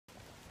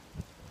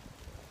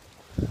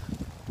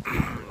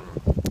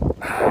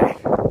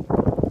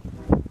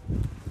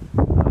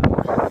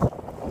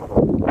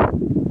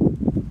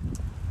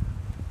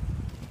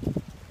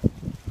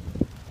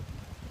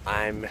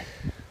I'm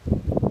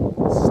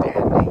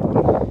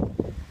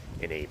standing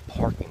in a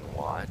parking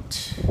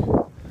lot.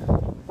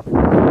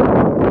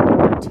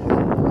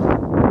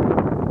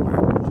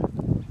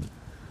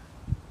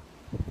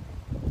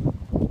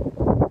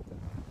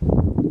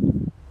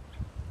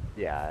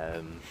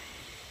 Yeah,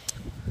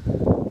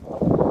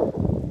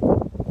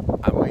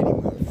 I'm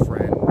waiting with a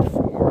friend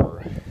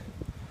for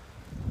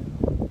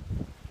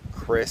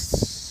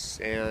Chris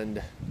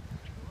and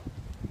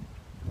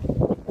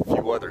a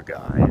few other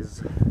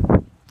guys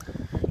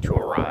to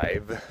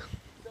arrive.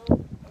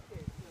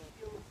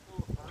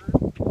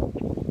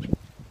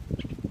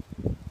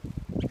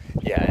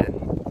 Yeah, and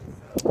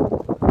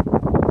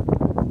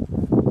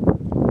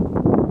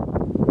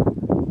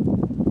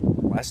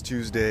last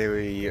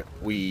Tuesday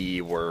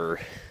we were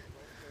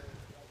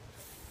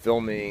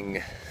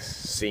filming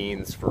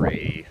scenes for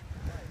a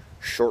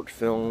short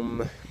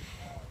film.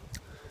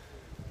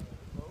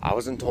 I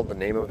wasn't told the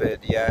name of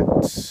it yet,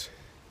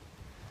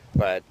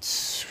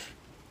 but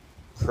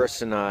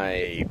Chris and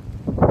I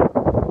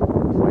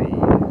played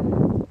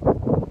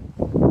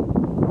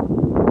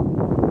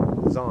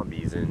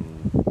zombies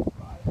in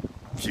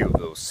a few of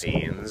those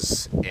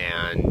scenes,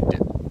 and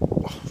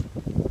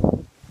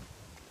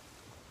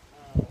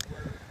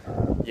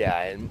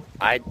yeah, and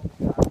I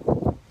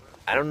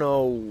don't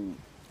know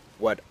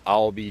what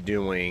I'll be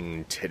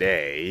doing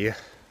today.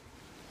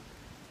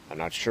 I'm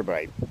not sure, but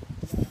I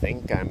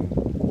think I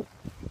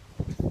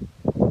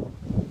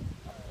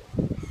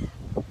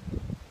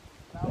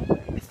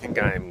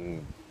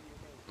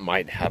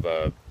might have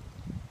a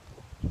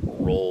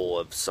role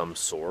of some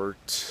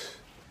sort.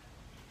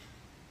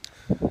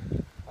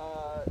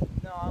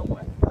 No, I'm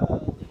with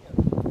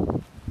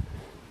Liam.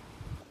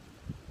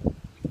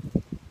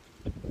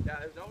 Yeah,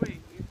 there's nobody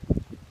here.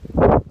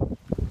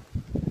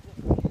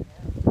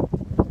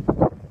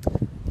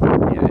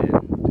 Yeah,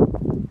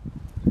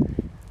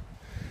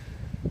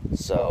 and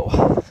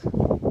so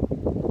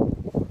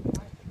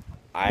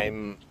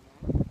I'm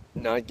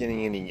not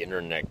getting any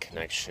internet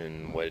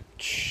connection,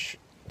 which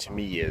to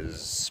me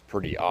is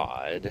pretty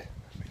odd.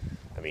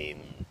 I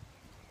mean,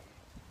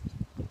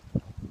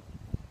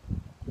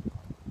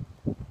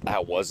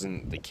 that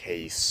wasn't the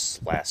case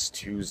last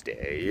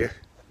Tuesday.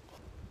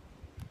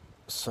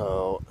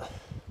 So,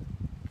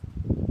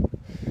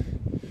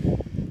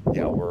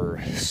 yeah,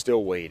 we're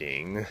still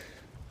waiting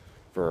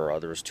for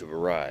others to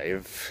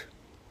arrive.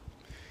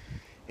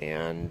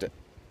 And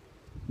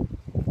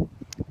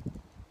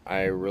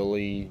I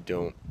really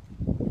don't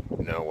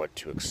know what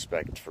to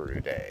expect for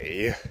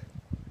today.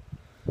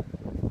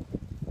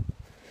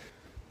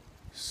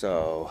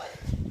 So,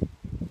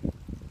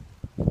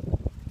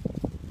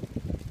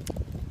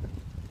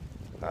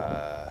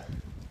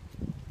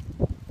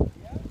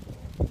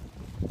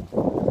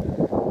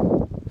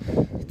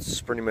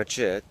 that's pretty much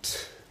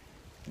it.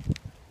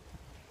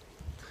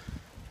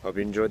 Hope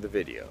you enjoyed the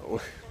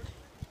video.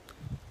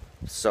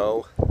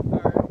 So,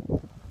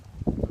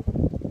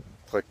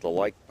 click the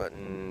like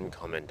button,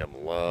 comment down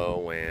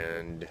below,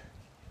 and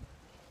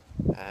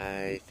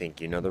I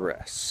think you know the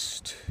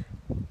rest.